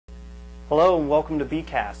Hello and welcome to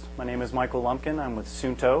BCast. My name is Michael Lumpkin. I'm with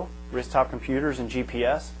Suunto, Wristtop Computers and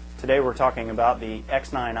GPS. Today we're talking about the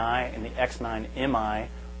X9i and the X9Mi,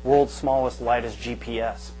 world's smallest, lightest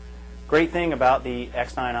GPS. Great thing about the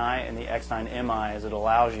X9i and the X9Mi is it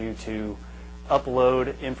allows you to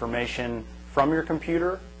upload information from your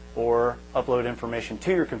computer or upload information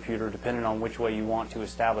to your computer depending on which way you want to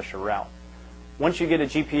establish a route. Once you get a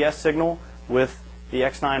GPS signal with the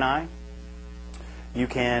X9i, you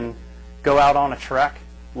can go out on a trek,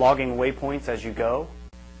 logging waypoints as you go.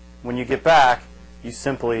 When you get back, you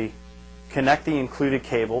simply connect the included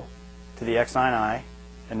cable to the X9i,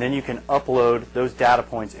 and then you can upload those data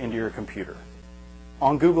points into your computer.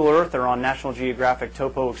 On Google Earth or on National Geographic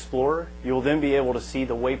Topo Explorer, you will then be able to see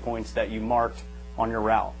the waypoints that you marked on your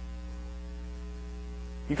route.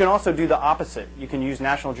 You can also do the opposite. You can use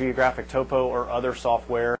National Geographic Topo or other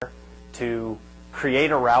software to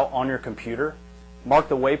create a route on your computer, mark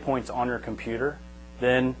the waypoints on your computer,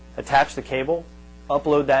 then attach the cable,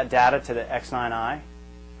 upload that data to the X9i,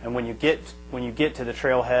 and when you get to the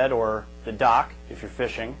trailhead or the dock, if you're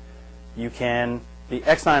fishing, the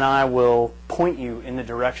X9i will point you in the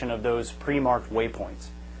direction of those pre-marked waypoints.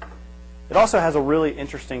 It also has a really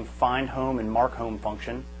interesting find home and mark home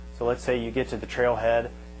function. So let's say you get to the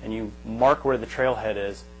trailhead and you mark where the trailhead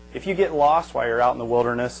is. If you get lost while you're out in the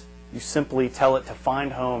wilderness, you simply tell it to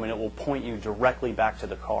find home and it will point you directly back to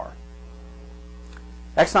the car.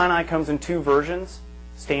 X9i comes in two versions,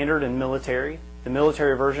 standard and military. The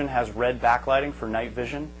military version has red backlighting for night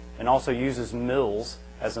vision and also uses mils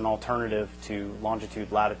as an alternative to longitude,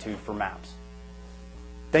 latitude for maps.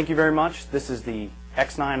 Thank you very much. This is the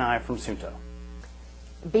X9i from Suunto.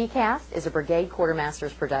 BCast is a Brigade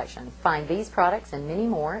Quartermaster's production. Find these products and many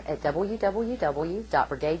more at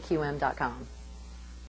www.brigadeqm.com.